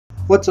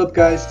What's up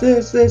guys,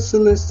 this is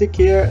Celistic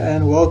here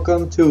and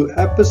welcome to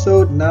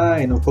episode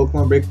 9 of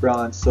Pokemon Break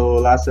Bronze. So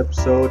last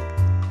episode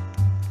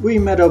we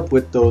met up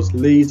with those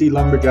lazy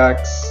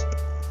lumberjacks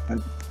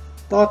and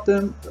taught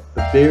them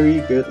a very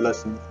good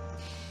lesson.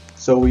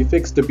 So we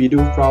fixed the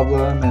Bidoof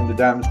problem and the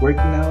dam is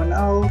working now, and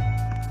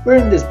now we're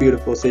in this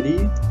beautiful city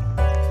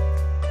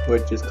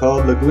which is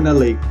called Laguna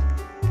Lake.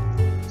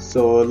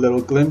 So a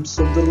little glimpse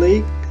of the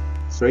lake,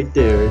 it's right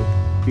there,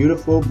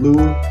 beautiful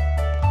blue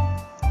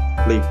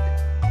lake.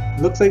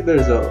 Looks like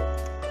there's a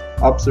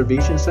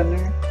observation center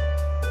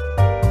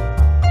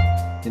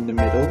in the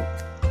middle.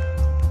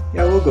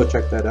 Yeah, we'll go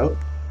check that out.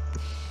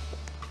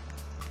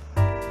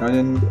 And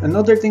then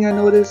another thing I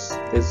noticed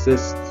is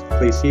this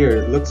place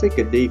here. It looks like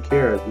a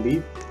daycare, I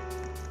believe.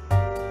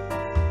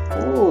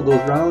 Oh,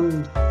 those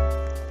round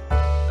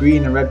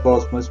green and red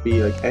balls must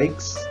be like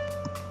eggs.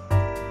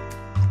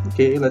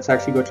 Okay, let's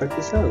actually go check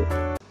this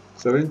out.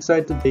 So we're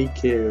inside the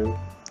daycare.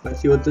 Let's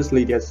see what this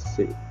lady has to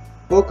say.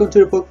 Welcome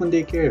to the Pokemon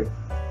Daycare.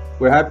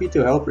 We're happy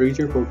to help raise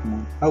your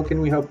Pokemon. How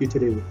can we help you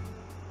today?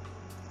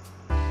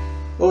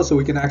 Oh, so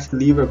we can actually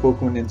leave our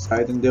Pokemon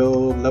inside and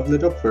they'll level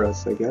it up for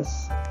us, I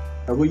guess.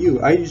 How about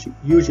you? I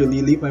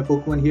usually leave my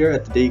Pokemon here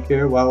at the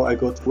daycare while I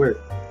go to work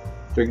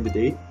during the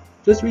day.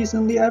 Just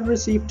recently, I've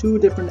received 2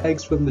 different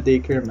eggs from the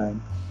daycare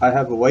man. I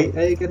have a white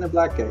egg and a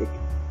black egg.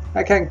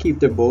 I can't keep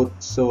them both,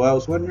 so I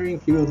was wondering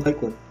if you would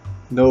like one.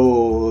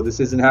 No, this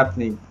isn't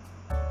happening.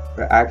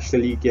 We're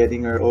actually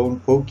getting our own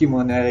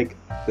Pokemon egg.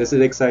 This is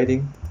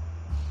exciting.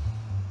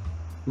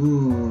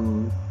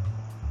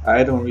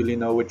 I don't really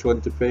know which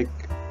one to pick.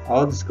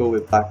 I'll just go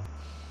with black.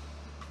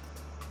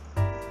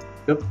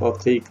 Yep, I'll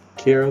take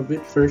care of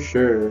it for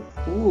sure.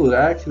 Ooh,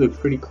 that actually looks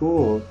pretty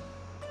cool.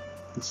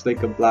 It's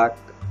like a black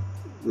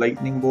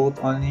lightning bolt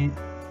on it.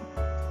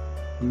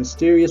 A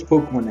mysterious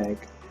Pokemon egg.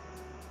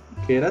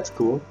 Okay, that's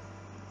cool.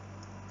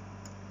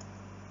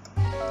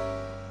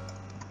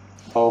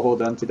 I'll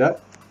hold on to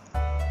that.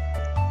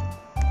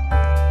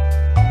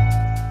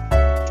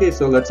 Okay,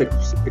 so let's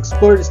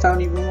explore this town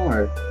even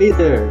more. Hey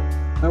there!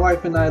 My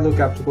wife and I look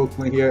after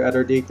Pokemon here at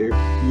our daycare.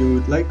 If you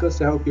would like us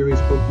to help you raise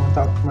Pokemon,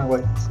 talk to my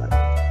wife inside.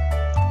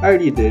 I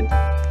already did.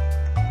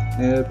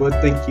 But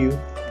thank you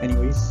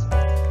anyways.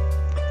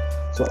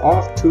 So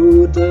off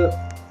to the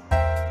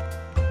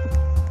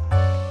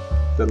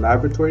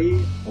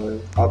laboratory or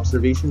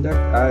observation deck?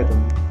 I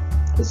don't know.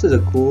 This is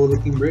a cool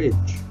looking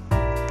bridge.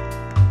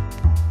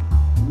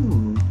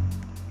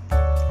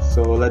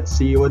 So let's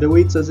see what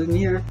awaits us in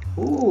here.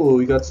 Oh,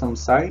 we got some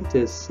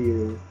scientists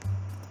here.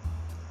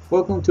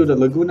 Welcome to the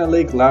Laguna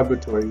Lake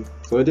Laboratory.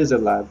 So it is a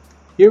lab.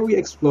 Here we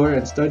explore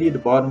and study the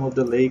bottom of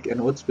the lake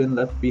and what's been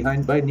left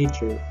behind by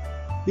nature.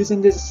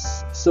 Using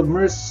this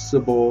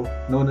submersible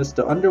known as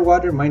the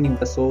underwater mining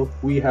vessel,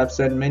 we have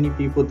sent many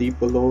people deep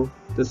below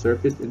the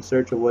surface in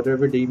search of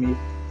whatever they may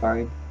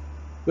find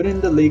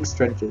within the lake's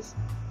trenches.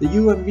 The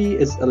UMV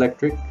is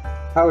electric,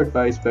 powered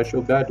by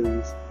special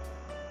batteries.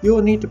 You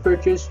will need to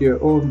purchase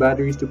your own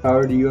batteries to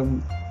power the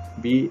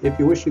UMV if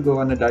you wish to go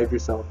on a dive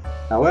yourself.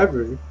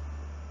 However,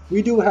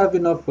 we do have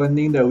enough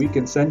funding that we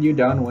can send you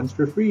down once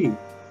for free.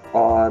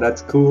 Aw,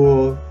 that's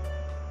cool.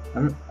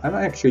 I'm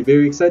actually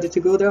very excited to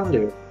go down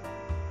there.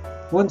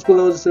 Once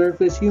below the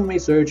surface, you may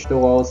search the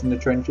walls and the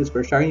trenches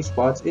for shiny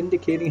spots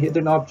indicating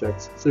hidden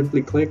objects.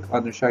 Simply click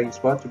on the shiny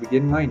spot to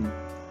begin mining.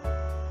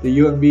 The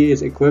UMV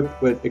is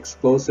equipped with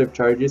explosive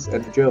charges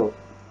and a drill.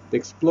 The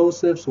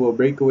explosives will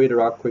break away the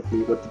rock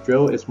quickly, but the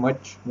drill is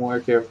much more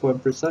careful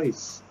and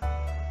precise.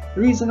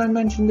 The reason I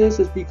mention this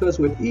is because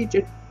with each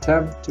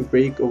attempt to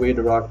break away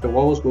the rock, the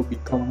walls will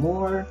become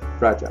more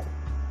fragile.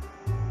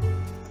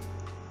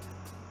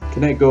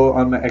 Can I go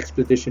on my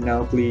expedition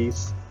now,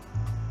 please?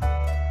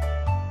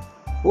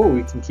 Oh,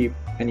 we can keep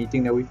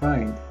anything that we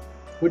find.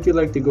 Would you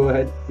like to go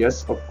ahead?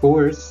 Yes, of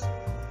course.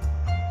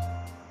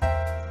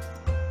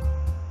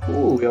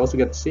 Oh, we also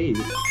get to save.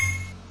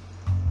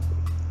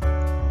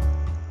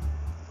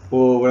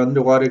 Oh, we're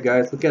underwater,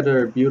 guys. Look at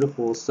our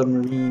beautiful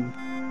submarine.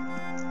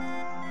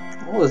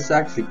 Oh, it's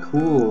actually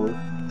cool.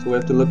 So we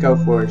have to look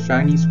out for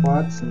shiny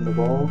spots in the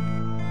wall.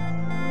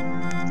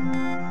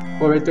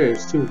 Oh, right there,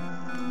 there's 2.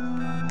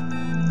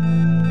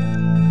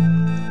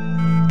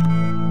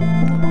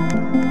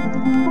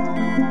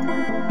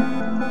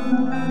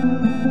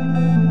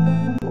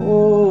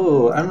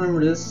 Oh, I remember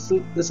this.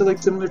 This is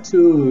like similar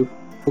to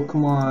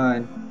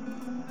Pokemon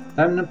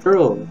Diamond and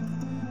Pearl,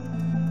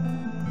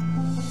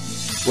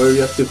 where we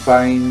have to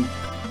find,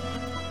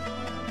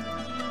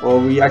 well,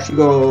 we actually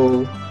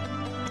go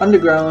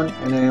underground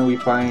and then we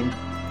find,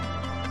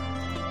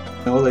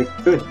 you know, like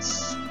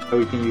goods that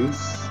we can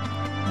use.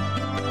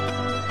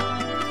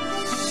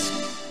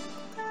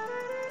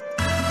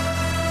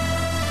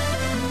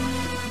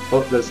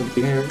 Oh, there's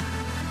something here.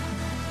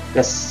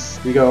 Yes,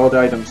 we got all the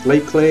items.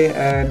 Lake clay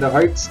and the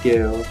heart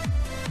scale.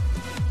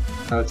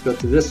 Now let's go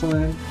to this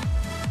one.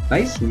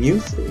 Nice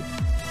music.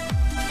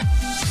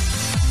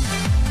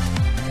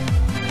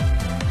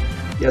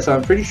 Yeah, so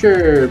I'm pretty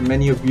sure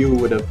many of you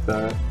would have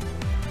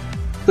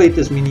played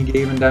this mini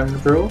game in Diamond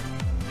and Pearl.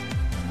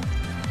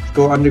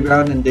 Go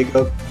underground and dig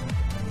up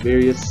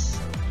various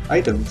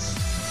items.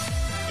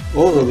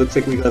 Oh, it looks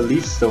like we got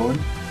leaf stone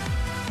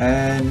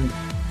and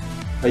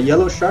a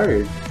yellow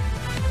shard.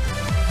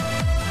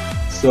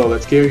 So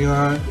let's carry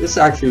on. This is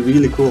actually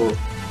really cool.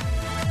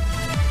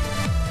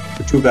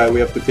 But too bad we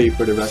have to pay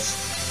for the rest.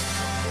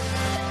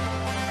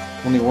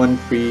 Only one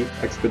free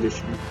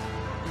expedition.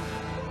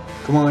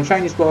 Come on,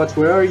 shiny spots,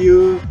 where are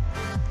you?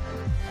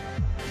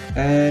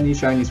 Any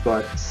shiny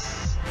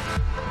spots?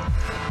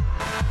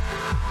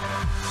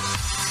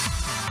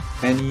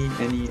 Any?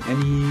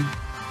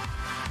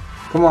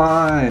 Come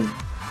on!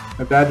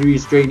 My battery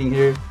is draining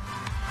here.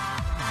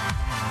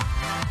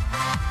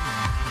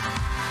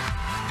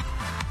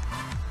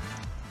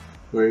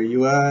 Where are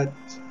you at?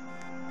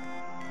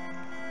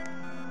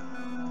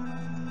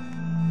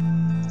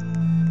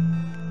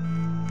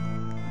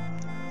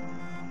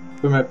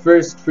 For my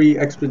first free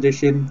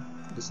expedition,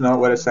 it's not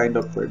what I signed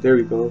up for. There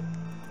we go.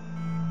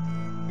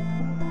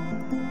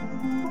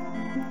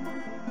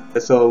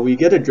 So we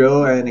get a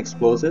drill and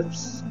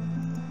explosives.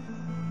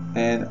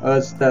 And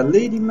as that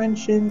lady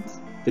mentioned,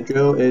 the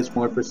drill is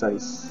more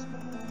precise.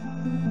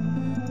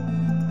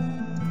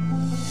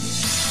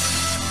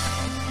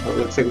 Oh,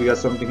 looks like we got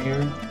something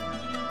here.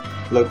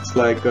 Looks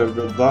like a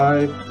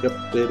revive.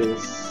 Yep, it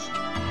is.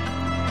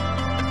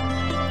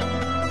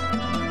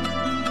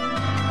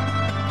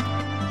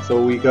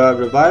 So we got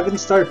revive and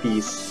star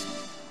piece.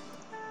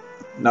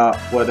 Not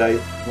what I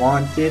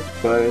wanted,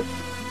 but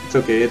it's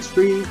okay. It's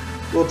free.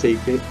 We'll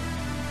take it.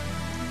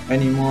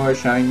 Any more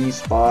shiny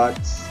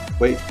spots?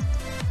 Wait.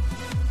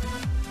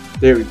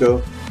 There we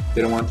go.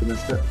 Didn't want to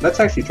miss that. Let's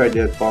actually try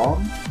the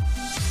bomb.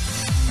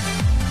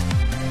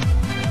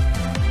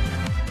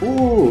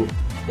 Ooh.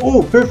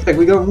 Oh, perfect.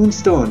 We got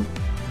Moonstone.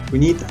 We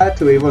need that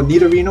to evolve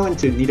Nidorino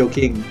into Nido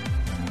King.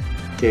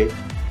 Okay.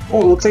 Oh,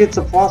 looks like it's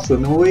a fossil.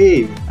 No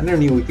way. I never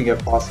knew we can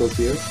get fossils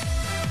here.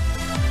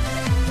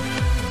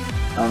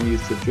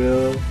 Use the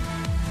drill.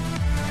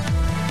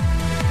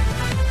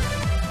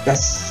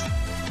 Yes.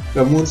 We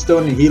got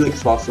Moonstone and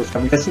Helix fossils.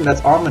 I'm guessing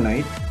that's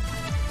Ammonite.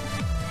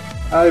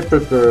 I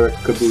prefer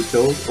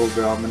Kabuto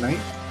over Ammonite.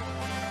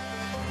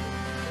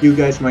 You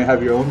guys might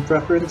have your own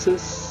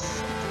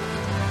preferences.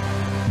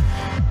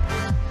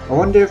 I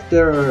wonder if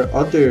there are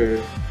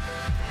other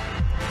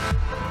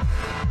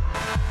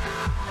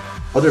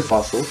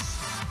fossils.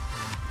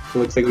 So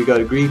it looks like we got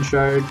a green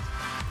shard.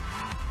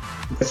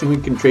 I'm guessing we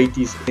can trade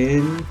these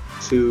in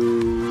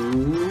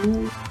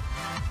to...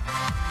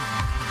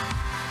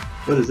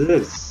 What is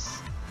this?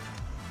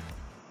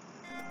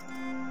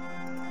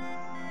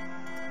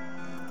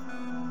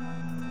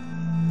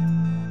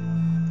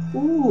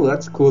 Ooh,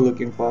 that's a cool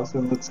looking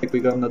fossil. Looks like we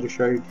got another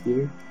shard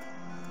here.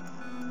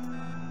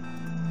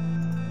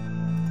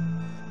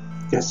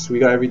 Yes, we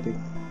got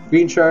everything.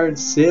 Green shard,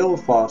 sail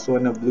fossil,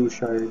 and a blue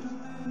shard.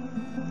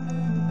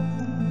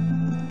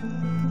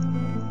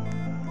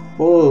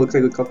 Oh, looks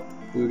like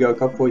we got a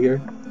couple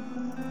here.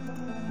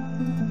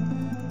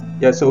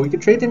 Yeah, so we can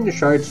trade in the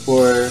shards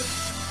for,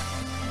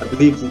 I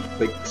believe,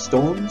 like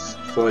stones.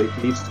 So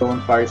like leaf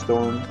stone,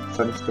 firestone,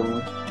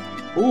 sunstone.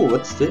 Oh,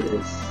 what's this?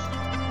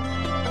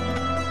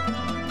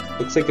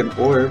 Looks like an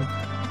orb.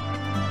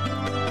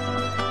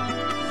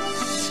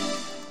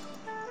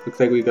 Looks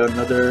like we got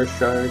another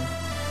shard.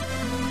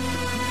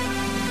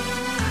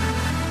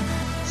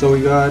 So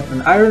we got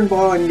an iron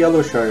ball and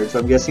yellow shard. So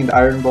I'm guessing the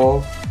iron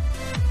ball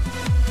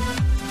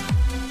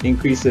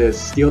increases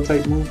steel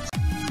type moves.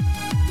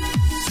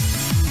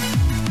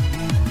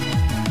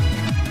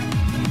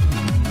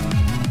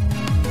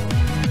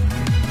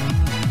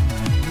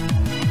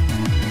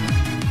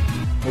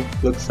 Oh,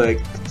 looks like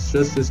it's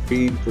just this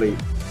green plate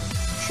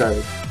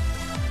shard.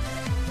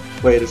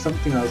 Wait, there's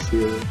something else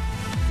here.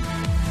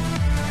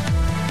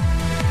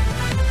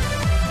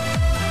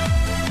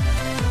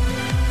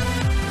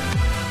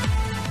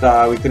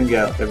 We couldn't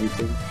get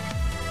everything.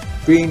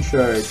 Green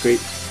shard, great.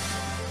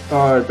 Oh,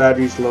 our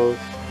battery's low.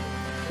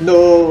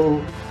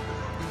 No!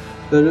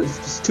 There's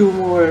just two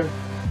more.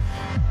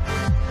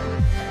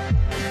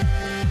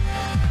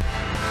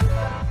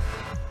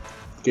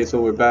 Okay,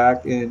 so we're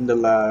back in the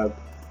lab.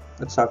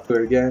 Let's talk to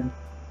her again.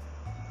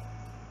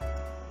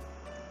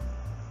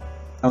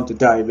 I want to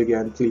dive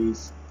again,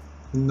 please.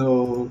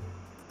 No.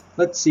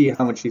 Let's see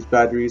how much these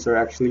batteries are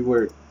actually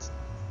worth.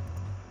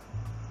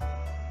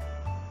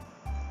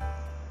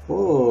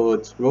 Oh,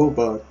 it's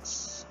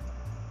Robux.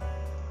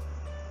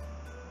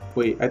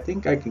 Wait, I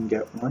think I can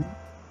get one.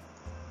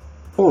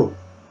 Oh,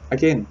 I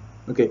can.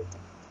 Okay,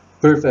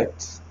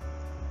 perfect.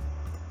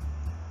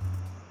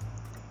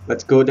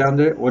 Let's go down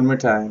there one more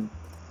time.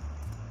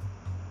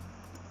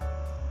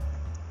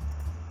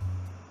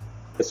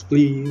 Yes,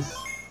 please.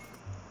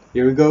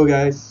 Here we go,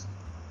 guys.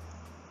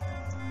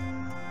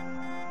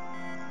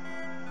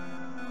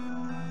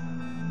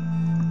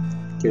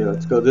 Okay,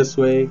 let's go this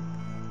way.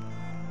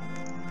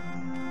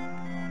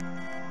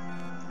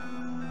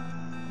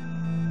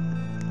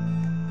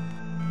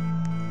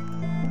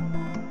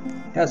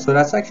 Yeah, so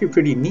that's actually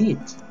pretty neat.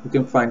 You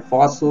can find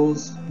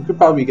fossils. You could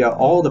probably get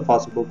all the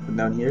fossil Pokemon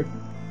down here.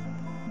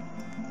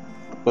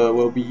 But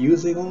we'll be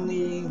using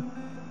only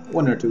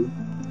one or two.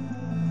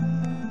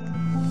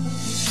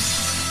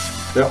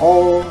 They're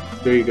all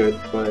very good,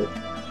 but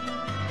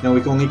we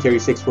can only carry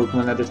 6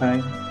 Pokemon at a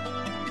time,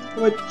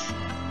 which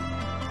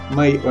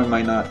might or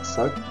might not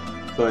suck,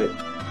 but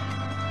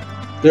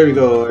there we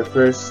go, our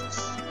first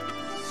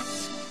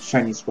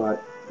shiny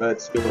spot.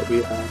 Let's see what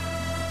we have.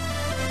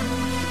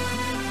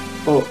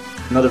 Oh,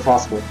 another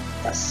fossil.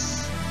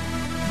 Yes.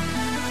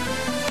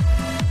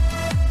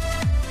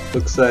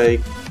 Looks like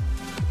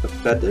a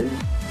feather.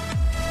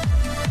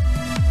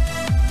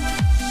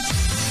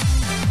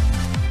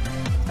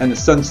 And a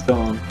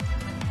sunstone.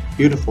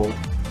 Beautiful.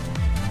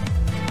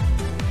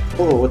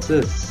 Oh, what's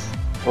this?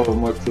 Oh,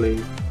 more clay.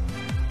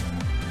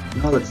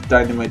 No, let's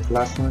dynamite the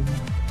last one.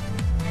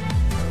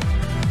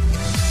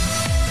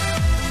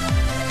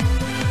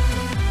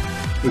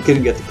 We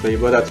couldn't get the clay,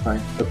 but that's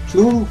fine. A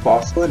plume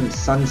fossil and a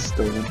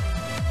sunstone.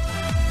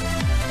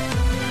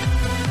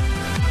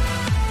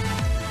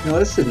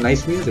 This is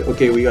nice music.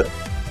 Okay, we got a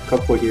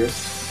couple here.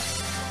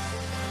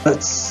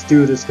 Let's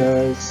do this,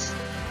 guys.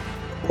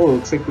 Oh,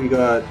 looks like we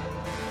got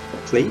a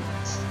plate.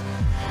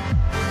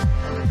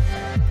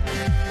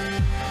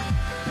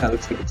 Yeah,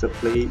 looks like it's a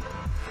plate.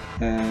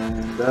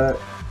 And that.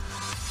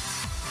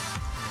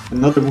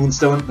 Another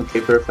moonstone.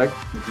 Okay, perfect.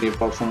 Maybe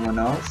pop someone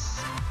else.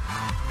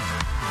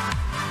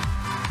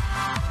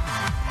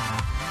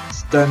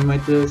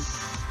 Dynamite this.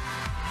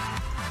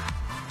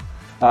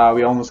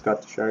 We almost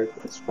got the shard.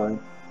 That's fine.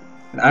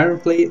 An iron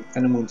plate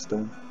and a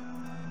moonstone.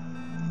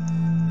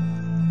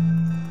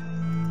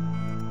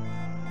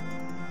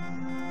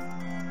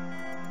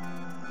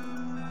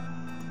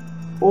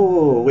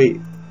 Oh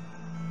wait,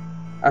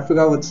 I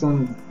forgot what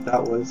stone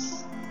that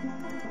was.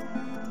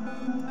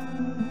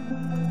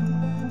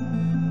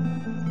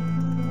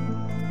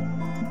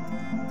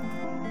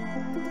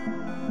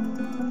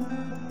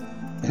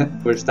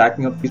 We're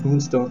stacking up these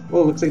moonstones.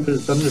 Oh, looks like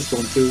there's a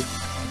thunderstone too.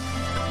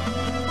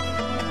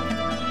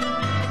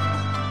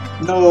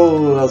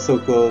 No, that was so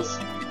close.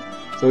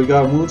 So we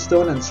got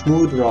moonstone and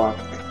smooth rock.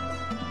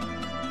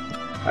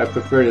 I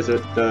prefer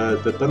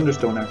the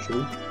thunderstone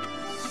actually.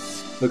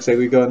 Looks like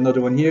we got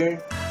another one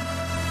here.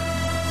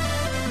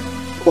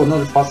 Oh,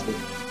 another fossil.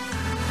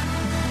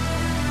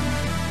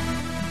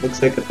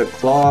 Looks like it's a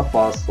claw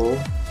fossil.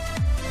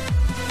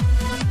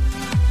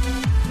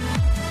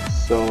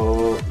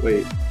 So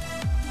wait.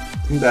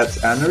 I think that's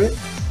Anorite.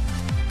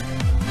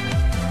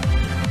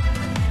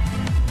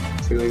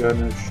 So we got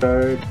another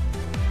shard.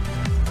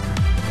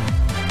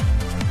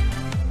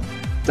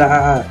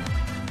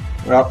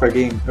 We're off our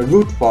game. A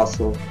root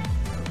fossil.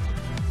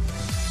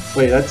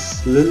 Wait,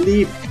 that's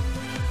Lily.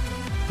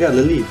 Yeah,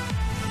 Lily.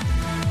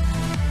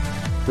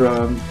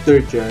 From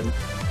 3rd gen.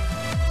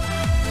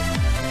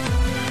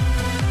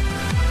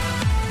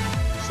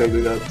 So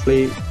we got a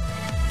plate.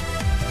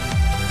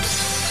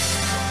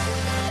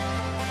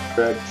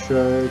 Red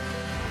shard.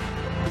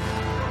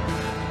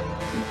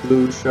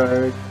 Blue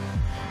shard.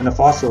 And a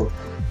fossil.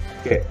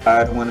 Okay,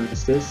 I don't want to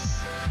miss this.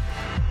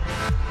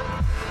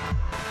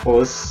 Oh,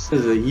 this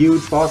is a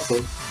huge fossil.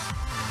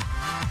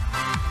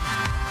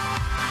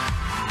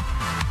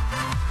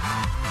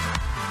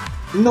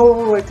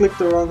 No, I clicked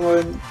the wrong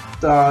one.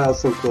 That was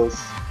so close.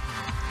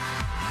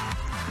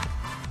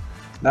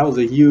 That was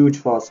a huge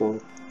fossil.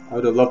 I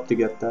would have loved to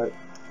get that.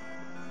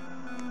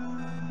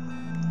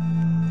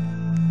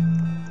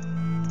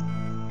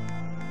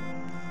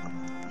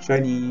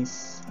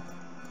 Shinies.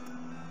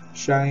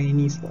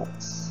 Shiny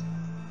spots.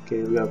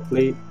 Okay, we got a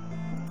plate.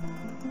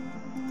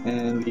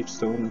 And leaf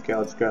stone. Okay,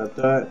 let's grab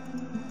that.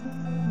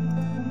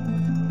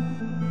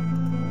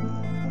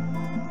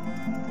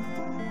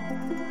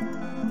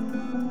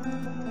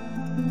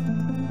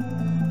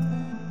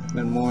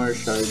 And more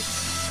shards.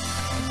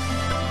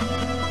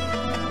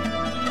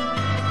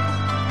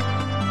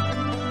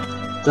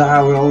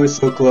 We're always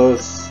so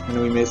close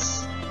and we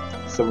miss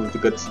some of the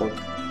good stuff.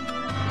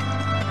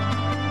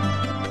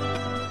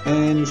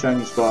 Any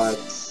shiny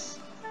spots.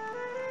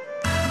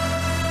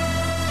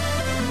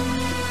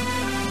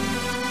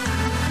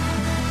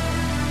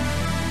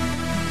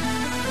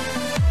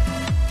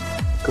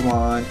 Come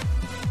on.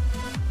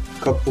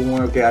 Couple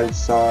more. Okay, I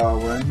just saw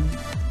one.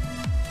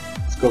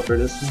 Let's go for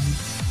this one.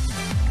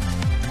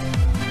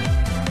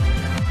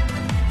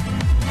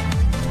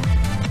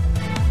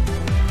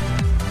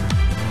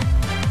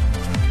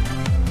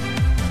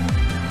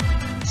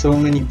 So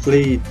many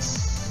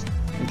plates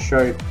and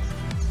shards.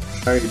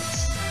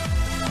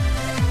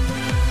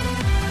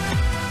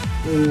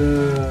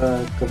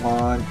 Come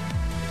on.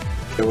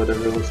 Okay,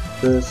 whatever was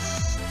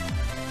this.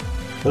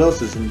 What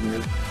else is in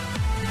here?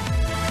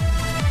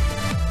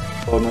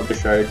 Oh, another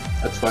shard.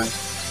 That's fine.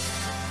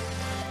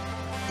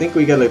 I think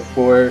we get like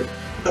 4.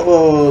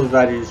 Oh, the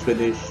battery's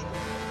finished.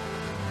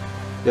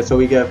 Yeah, so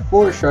we get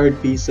 4 shard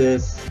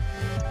pieces.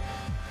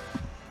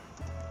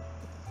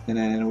 And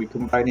then we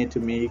combine it to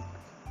make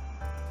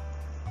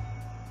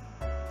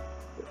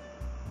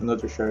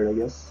another shard, I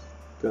guess.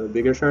 Got a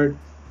bigger shard.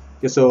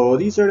 Okay, so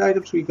these are the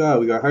items we got.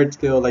 We got hard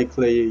scale, light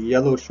clay,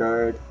 yellow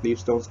shard, leaf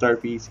stone, star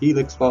piece,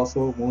 helix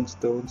fossil,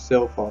 moonstone,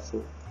 sail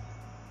fossil.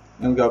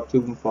 And we got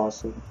plume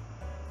fossil.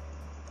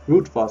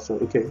 Root fossil,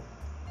 okay.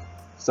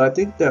 So I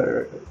think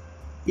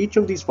each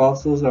of these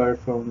fossils are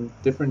from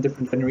different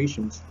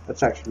generations.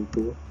 That's actually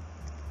cool.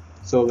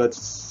 So let's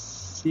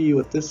see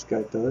what this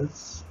guy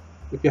does.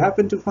 If you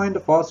happen to find a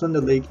fossil in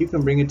the lake, you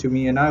can bring it to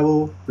me and I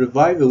will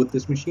revive it with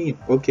this machine.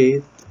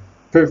 Okay,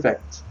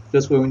 perfect.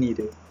 Just what we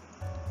needed.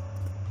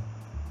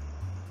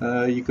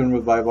 You can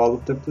revive all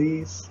of them,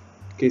 please.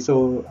 Okay,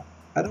 so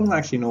I don't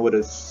actually know what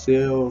a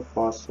seal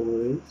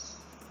fossil is.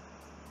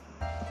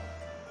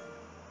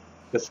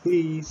 Yes,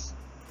 please.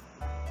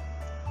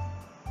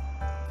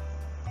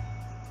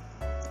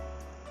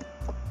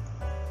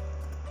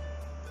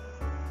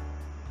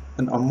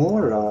 An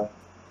Amora.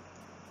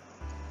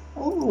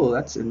 Oh,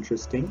 that's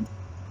interesting.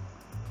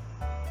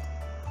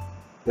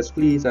 Yes,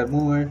 please, add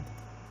more.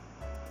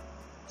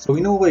 So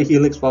we know what a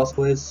helix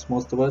fossil is,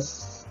 most of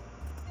us.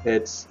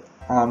 It's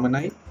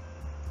ammonite.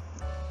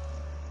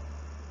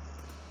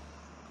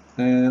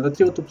 And let's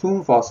see what the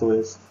plume fossil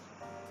is.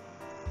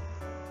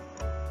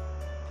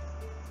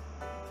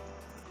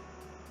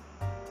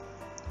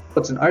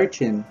 What's an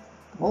archon?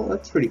 Oh,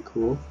 that's pretty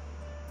cool.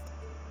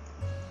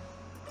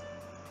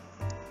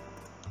 You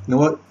know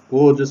what?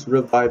 We'll just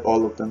revive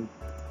all of them.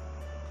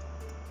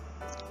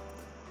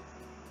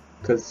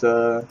 Because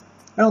I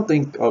don't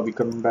think I'll be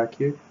coming back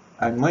here.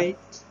 I might.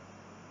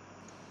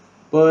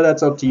 But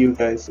that's up to you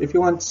guys. If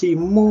you want to see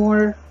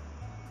more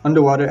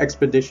underwater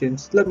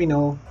expeditions, let me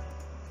know.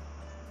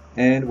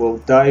 And we'll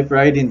dive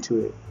right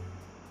into it.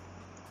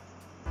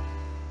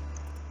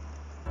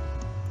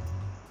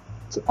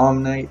 So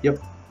Omnite, yep.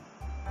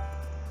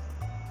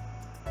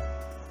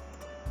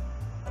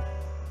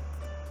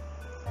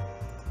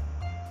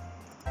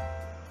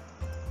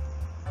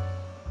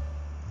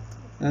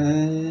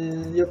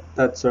 And yep,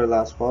 that's our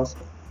last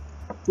fossil.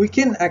 We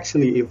can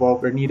actually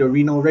evolve our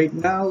Nidorino right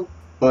now,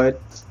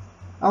 but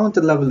I want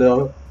to level it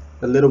up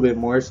a little bit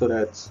more so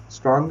that it's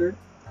stronger.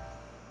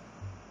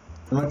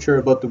 I'm not sure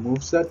about the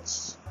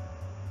movesets.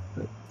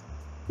 But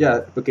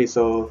yeah, okay,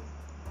 so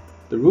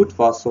the root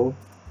fossil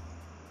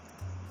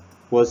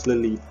was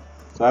Lily.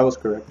 So I was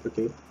correct,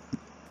 okay.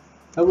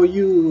 How about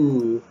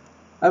you?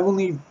 I've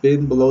only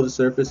been below the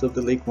surface of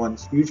the lake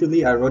once.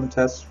 Usually I run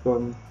tests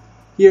from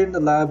here in the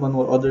lab on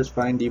what others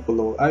find deep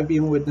below. I've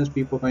even witnessed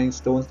people finding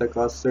stones that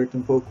cause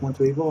certain Pokemon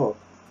to evolve.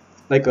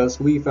 Like us,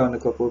 we found a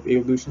couple of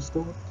evolution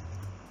stones.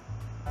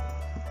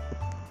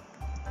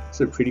 It's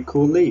a pretty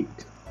cool lake.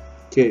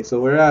 Okay, so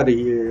we're out of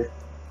here.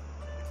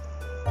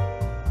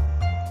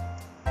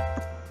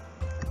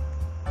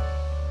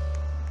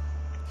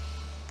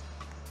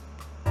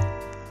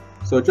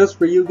 So just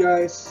for you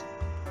guys,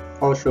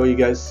 I'll show you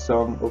guys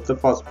some of the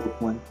fossil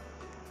Pokemon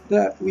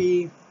that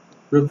we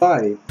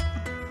revived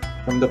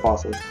from the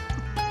fossils.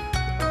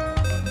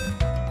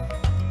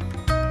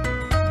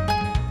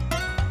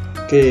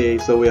 Okay,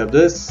 so we have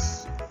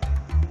this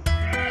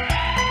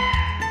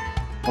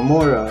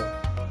Amora.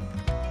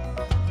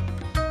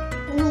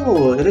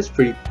 Oh, it is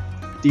pretty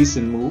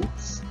decent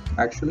moves,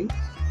 actually.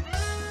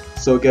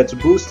 So it gets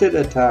boosted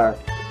attack.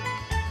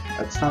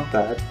 That's not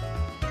bad.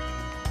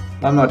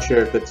 I'm not sure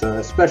if it's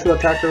a special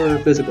attacker or a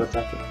physical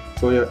attacker.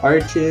 So we have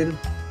Archon,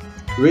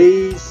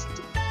 raised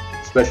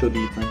special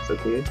defense,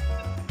 okay.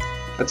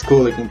 That's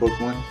cool looking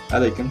Pokemon. I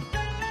like him.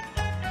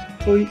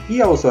 So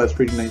he also has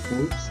pretty nice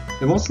moves.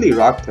 They're mostly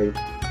rock type.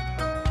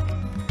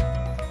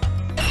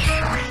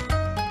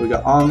 We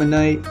got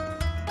Ammonite.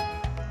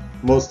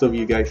 Most of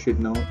you guys should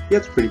know. He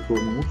has pretty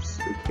cool moves.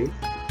 Okay.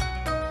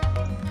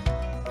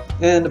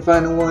 And the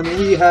final one,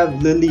 we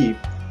have Lily.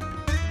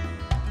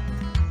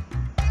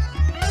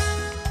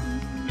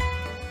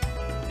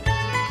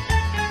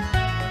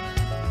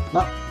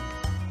 Not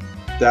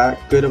that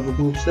good of a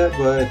moveset,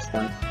 but it's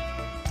fine.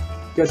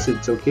 Guess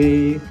it's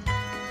okay.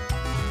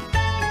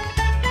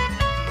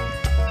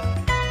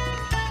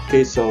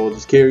 Okay, so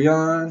let's carry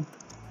on.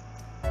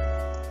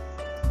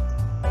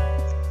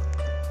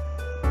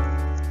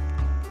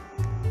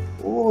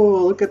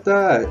 Oh, look at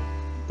that.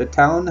 The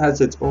town has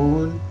its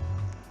own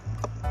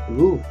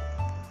roof.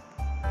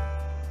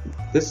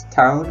 This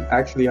town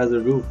actually has a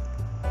roof.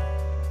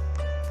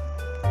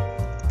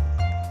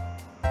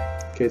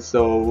 Okay,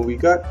 so we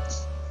got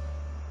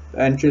the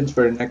entrance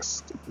for the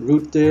next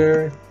route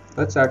there.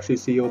 Let's actually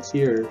see what's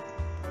here.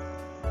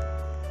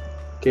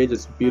 Okay,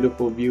 just a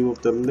beautiful view of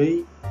the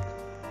lake.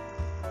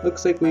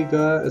 Looks like we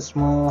got a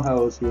small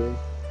house here.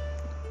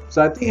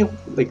 So I think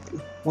like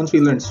once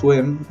we learn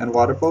swim and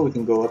waterfall, we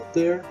can go up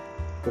there.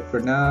 But for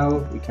now,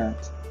 we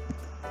can't.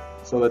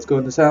 So let's go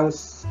in this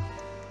house.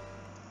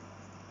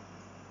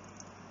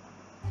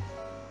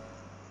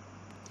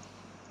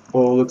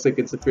 Oh, looks like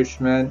it's a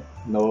fisherman.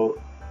 No,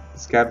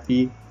 this can't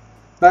be.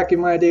 Back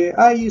in my day,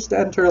 I used to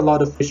enter a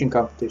lot of fishing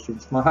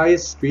competitions. My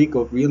highest streak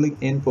of reeling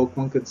in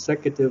Pokemon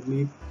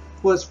consecutively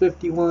was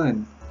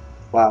 51.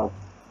 Wow.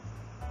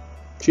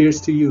 Cheers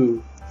to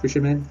you,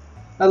 fisherman.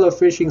 I love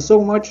fishing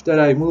so much that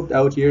I moved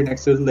out here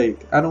next to the lake.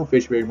 I don't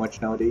fish very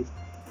much nowadays.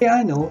 Yeah,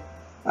 I know.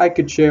 I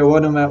could share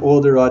one of my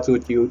older rods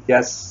with you.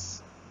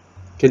 Yes.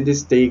 Can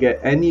this day get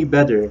any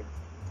better?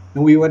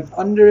 And we went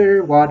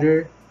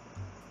underwater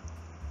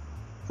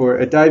for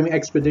a diving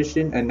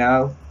expedition, and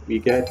now we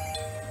get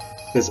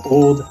This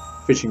old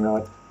fishing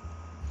rod.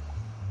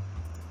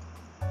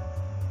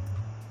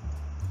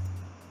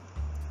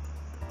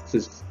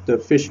 This is the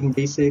fishing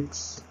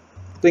basics.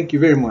 Thank you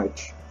very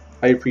much.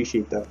 I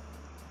appreciate that.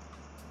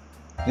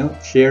 You know,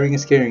 sharing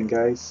is caring,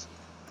 guys.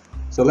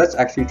 So let's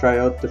actually try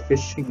out the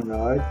fishing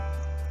rod.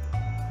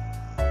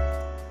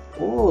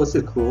 Oh, this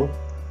is cool.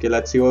 Okay,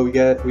 let's see what we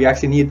get. We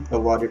actually need a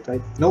water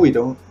type. No, we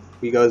don't.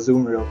 We got a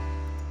zoom reel.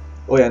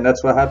 Oh yeah, and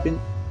that's what happened.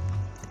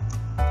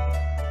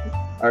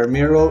 Our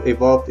mirror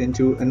evolved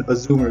into a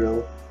zoom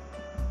reel.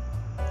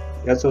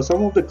 Yeah, so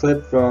some of the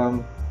clip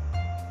from,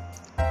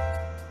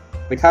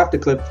 like half the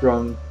clip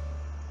from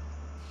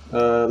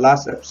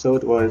last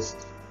episode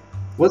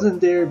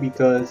wasn't there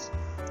because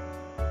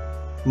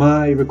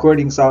my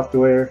recording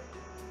software.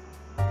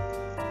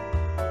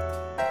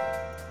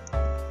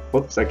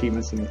 Whoops, I keep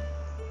missing it.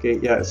 Okay,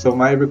 yeah, so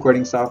my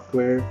recording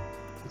software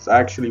is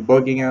actually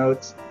bugging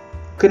out.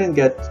 Couldn't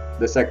get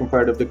the second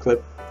part of the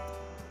clip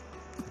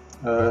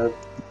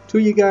to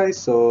you guys,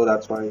 so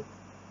that's why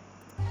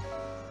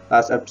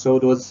last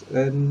episode was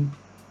a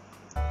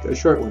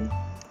short one.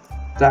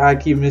 That I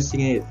keep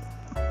missing it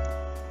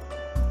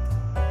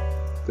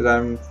because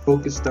I'm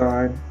focused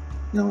on,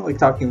 you know, like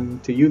talking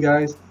to you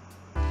guys.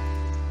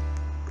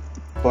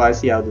 Oh, I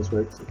see how this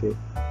works. Okay.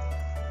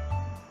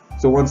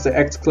 So once the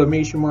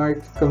exclamation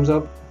mark comes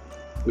up,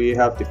 we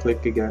have to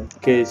click again.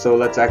 Okay, so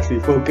let's actually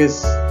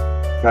focus,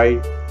 try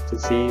to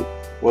see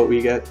what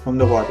we get from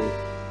the water.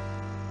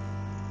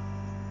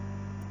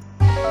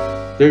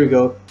 There we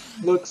go.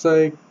 Looks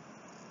like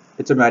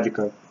it's a magic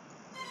card.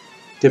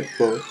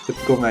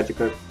 Typical magic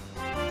card.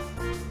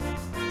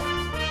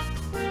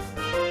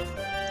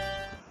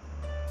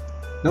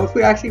 Now if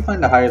we actually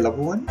find a higher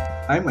level one,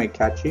 I might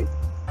catch it.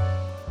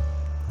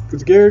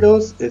 Because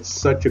Gyarados, it's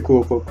such a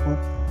cool Pokemon.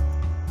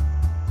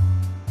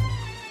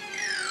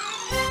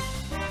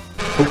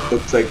 Oh,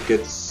 looks like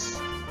it's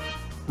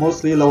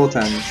mostly level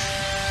 10s.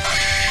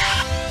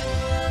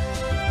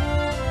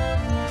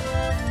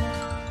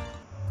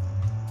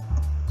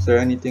 Is there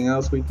anything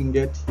else we can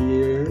get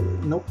here?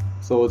 Nope.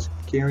 So it's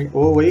carrying.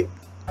 Oh wait,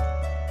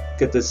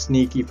 get the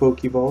sneaky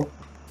Pokeball.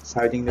 It's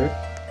hiding there.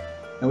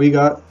 And we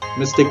got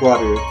Mystic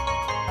Water.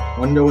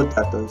 Wonder what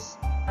that does.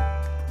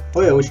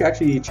 Oh yeah, we should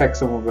actually check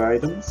some of our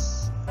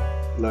items.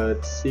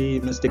 Let's see,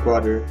 Mystic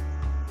Water.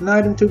 An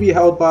item to be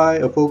held by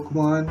a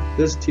Pokemon.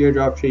 This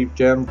teardrop shaped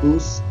gem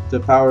boosts the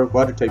power of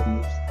water type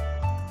moves.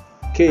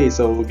 Okay,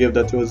 so we'll give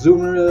that to a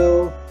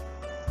Azumarill.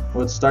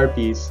 What's Star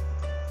Piece?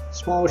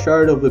 Small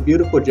shard of a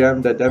beautiful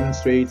gem that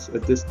demonstrates a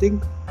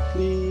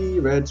distinctly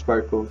red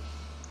sparkle.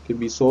 Can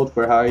be sold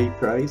for high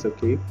price,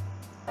 okay.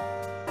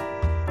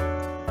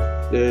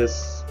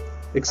 This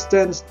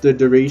extends the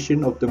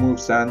duration of the move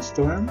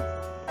Sandstorm.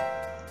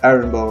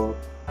 Iron Ball.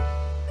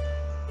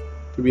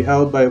 To be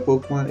held by a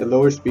Pokemon at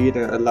lower speed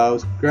and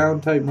allows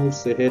ground type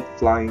moves to hit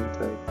flying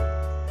type.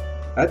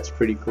 That's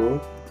pretty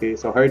cool. Okay,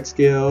 so Heart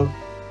Skill.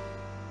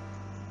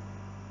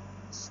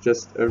 It's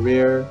just a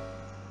rare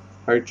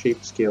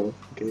heart-shaped skill.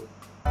 Okay.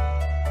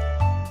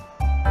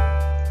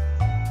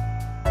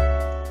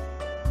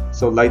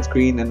 So Light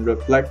Screen and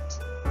Reflect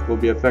will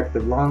be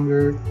effective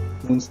longer.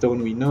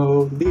 Moonstone we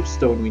know. Leaf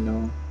Stone we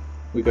know.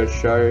 We got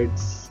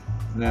Shards.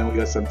 And then we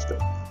got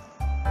Sunstone.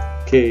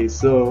 Okay,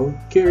 so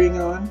carrying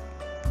on.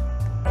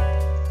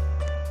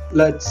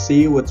 Let's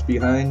see what's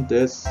behind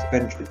this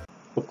entry.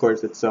 Of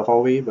course, it's a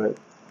hallway, but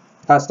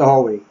past the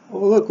hallway. Oh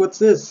look, what's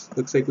this?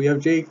 Looks like we have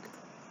Jake.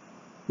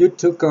 You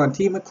took on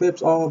Team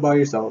Eclipse all by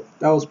yourself.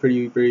 That was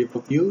pretty brave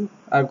of you.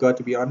 I've got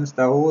to be honest,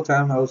 that whole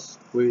time I was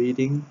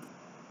waiting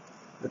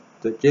at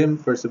the gym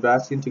for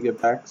Sebastian to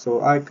get back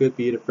so I could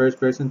be the first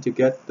person to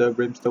get the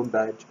Brimstone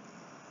badge.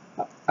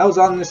 I was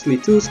honestly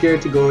too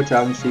scared to go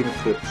challenge Team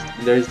Eclipse,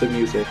 and there's the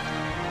music.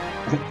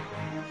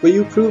 But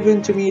you've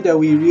proven to me that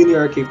we really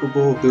are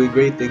capable of doing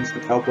great things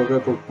with the help of our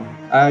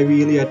Pokemon. I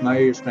really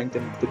admire your strength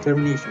and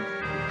determination.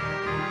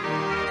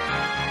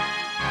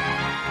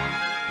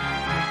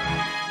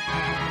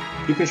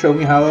 You can show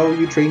me how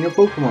you train your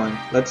Pokemon.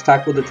 Let's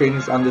tackle the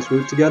trainers on this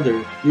route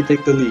together. You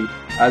take the lead.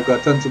 I've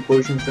got tons of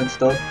potions and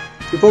stuff.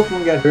 If your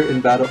Pokemon get hurt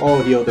in battle,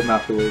 I'll heal them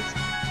afterwards.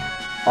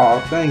 Aw,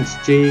 thanks,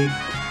 Jake.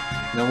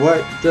 You know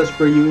what? Just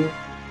for you,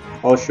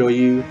 I'll show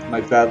you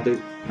my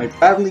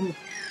battling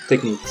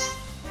techniques.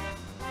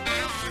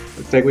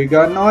 Looks like we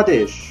got an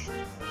Oddish.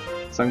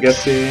 So I'm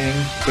guessing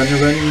we're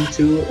gonna run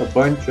into a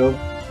bunch of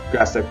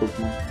grass type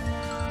Pokemon.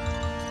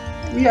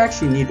 We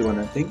actually need one,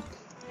 I think.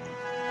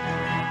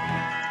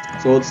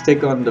 So let's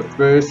take on the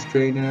first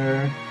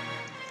trainer.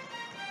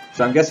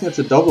 So I'm guessing it's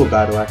a double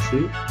battle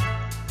actually.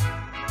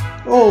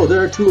 Oh,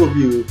 there are two of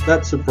you.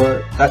 That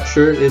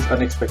sure is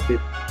unexpected.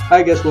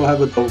 I guess we'll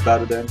have a double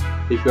battle then.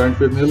 If you aren't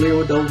familiar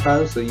with double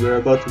battles, then you're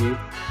about to be.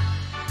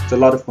 It's a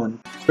lot of fun.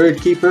 Bird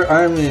Keeper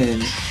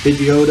Armin,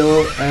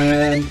 Pidgeotto,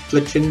 and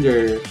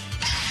Fletchinder.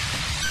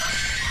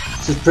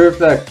 This is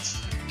perfect.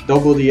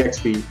 Double the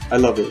XP. I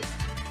love it.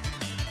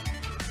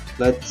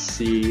 Let's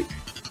see.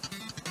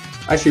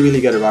 I should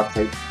really get a rock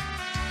type.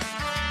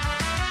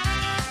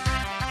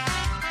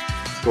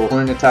 Let's go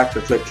Horn Attack the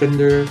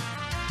Fletchinder.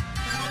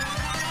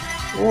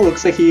 Oh,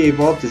 looks like he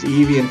evolved his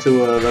Eevee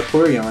into a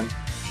Vaporeon.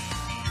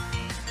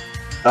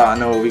 Ah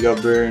no, we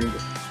got burned.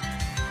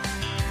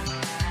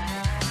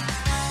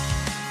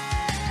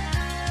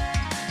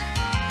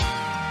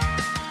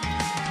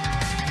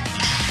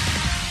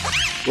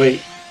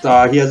 Wait,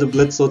 he has a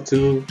Blitzel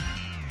too.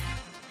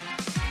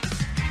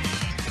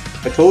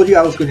 I told you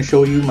I was going to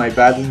show you my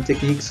battling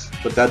techniques,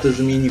 but that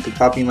doesn't mean you can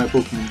copy my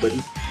Pokemon,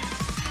 buddy.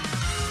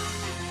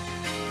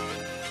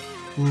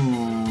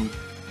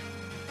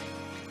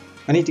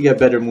 I need to get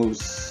better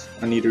moves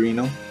on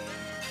Nidorino.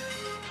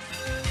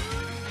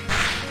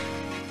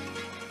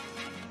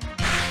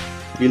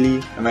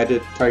 Really? Am I the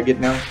target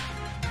now?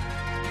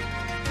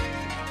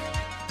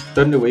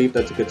 Thunder Wave,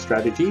 that's a good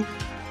strategy.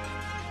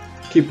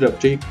 Keep it up,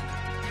 Jake.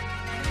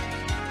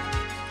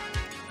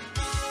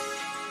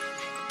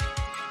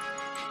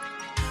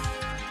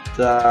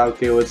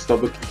 Okay, let's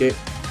double kick it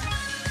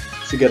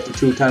to get the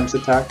 2 times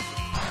attack.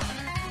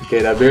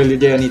 Okay, that barely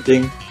did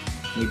anything.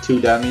 Need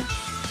 2 damage.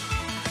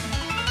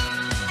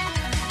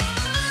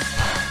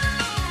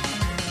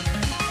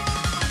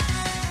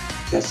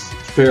 Yes,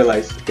 it's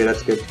paralyzed. Okay,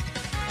 that's good.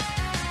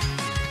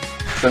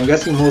 So I'm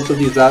guessing most of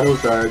these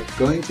battles are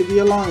going to be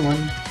a long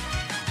one.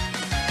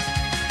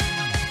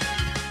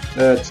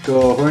 Let's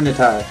go Horn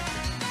Attack.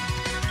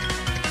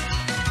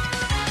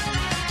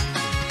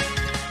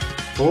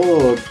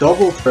 Oh,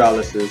 double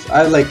paralysis.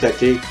 I like that,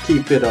 Jake.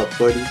 Keep it up,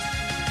 buddy.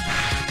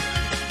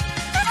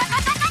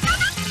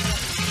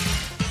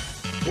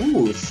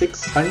 Ooh,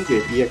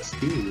 600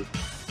 EXP.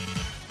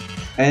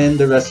 And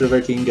the rest of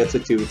our team gets a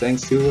 2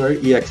 thanks to our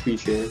EXP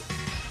share.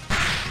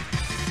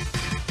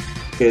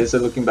 Okay, is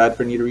it looking bad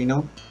for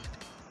Nidorino?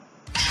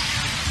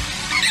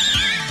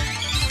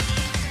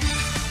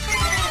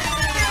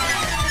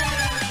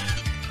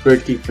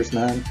 Bird Keepers,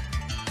 man.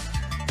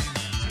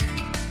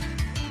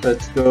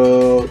 Let's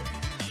go.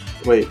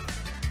 Wait.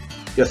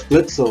 Yes,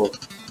 Blitzel.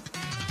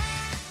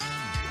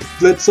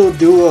 Blitzel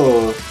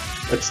duo.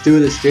 Let's do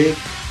this, Jake.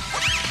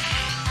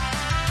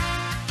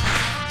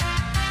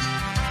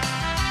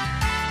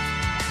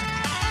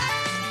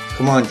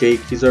 Come on,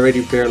 Jake. He's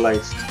already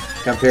paralyzed.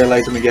 Can't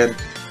paralyze him again.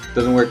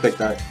 Doesn't work like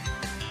that.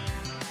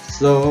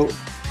 So,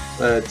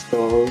 let's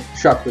go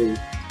Shockwave.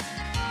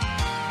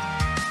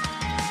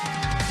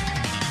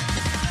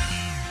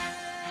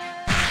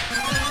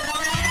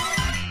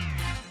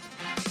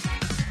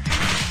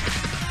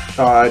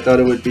 Oh, I thought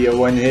it would be a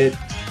 1 hit.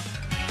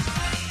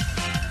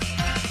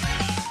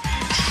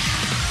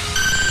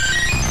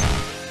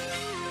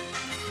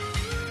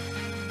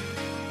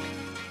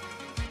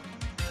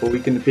 We'll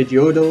weaken the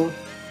Pidgeotto.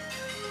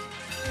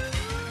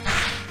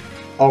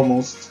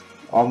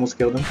 Almost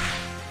killed him.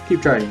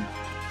 Keep trying.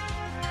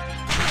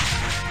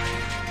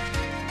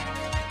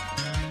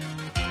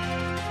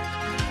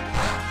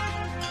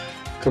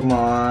 Come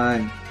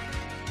on.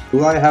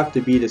 Do I have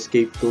to be the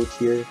scapegoat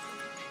here?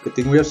 Good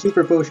thing we have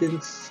super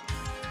potions.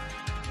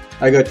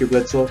 I got you,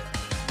 Blitzel.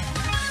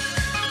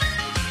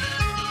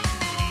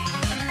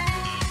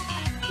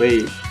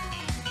 Wait.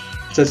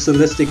 It says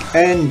Solistic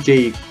and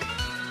Jake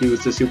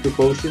use the super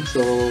potion,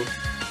 so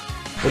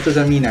what does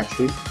that mean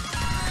actually?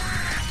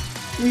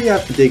 We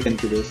have to dig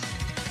into this.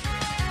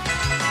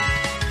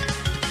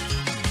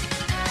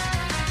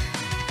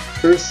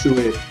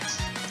 Pursuit.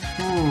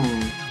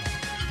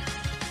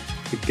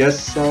 I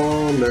guess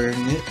I'll learn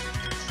it.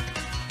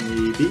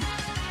 Maybe.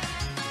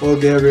 We'll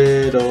get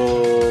rid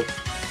of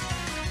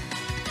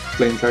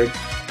Flame Charge.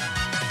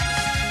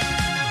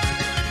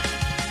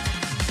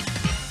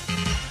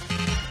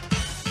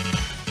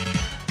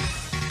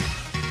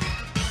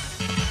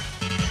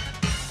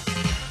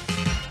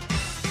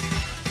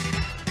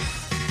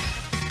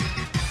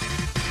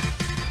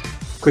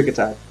 Quick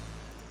attack.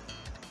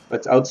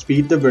 Let's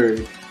outspeed the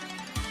bird.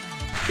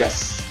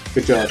 Yes,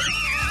 good job.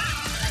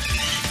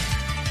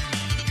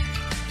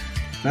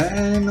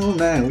 Man, oh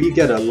man, we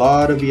get a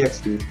lot of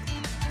EXP.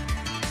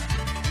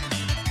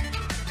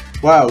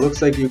 Wow,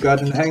 looks like you got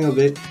the hang of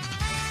it.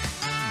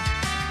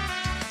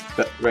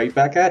 But right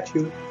back at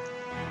you.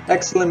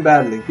 Excellent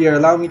battling. Here,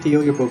 allow me to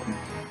heal your Pokemon.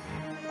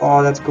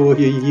 Oh, that's cool.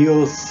 He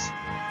heals.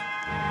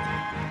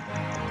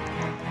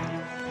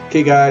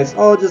 Okay guys,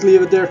 I'll just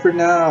leave it there for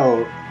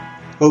now.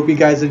 Hope you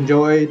guys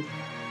enjoyed.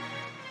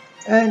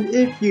 And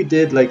if you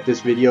did like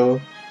this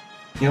video,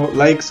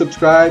 like,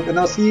 subscribe, and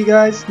I'll see you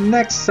guys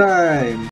next time.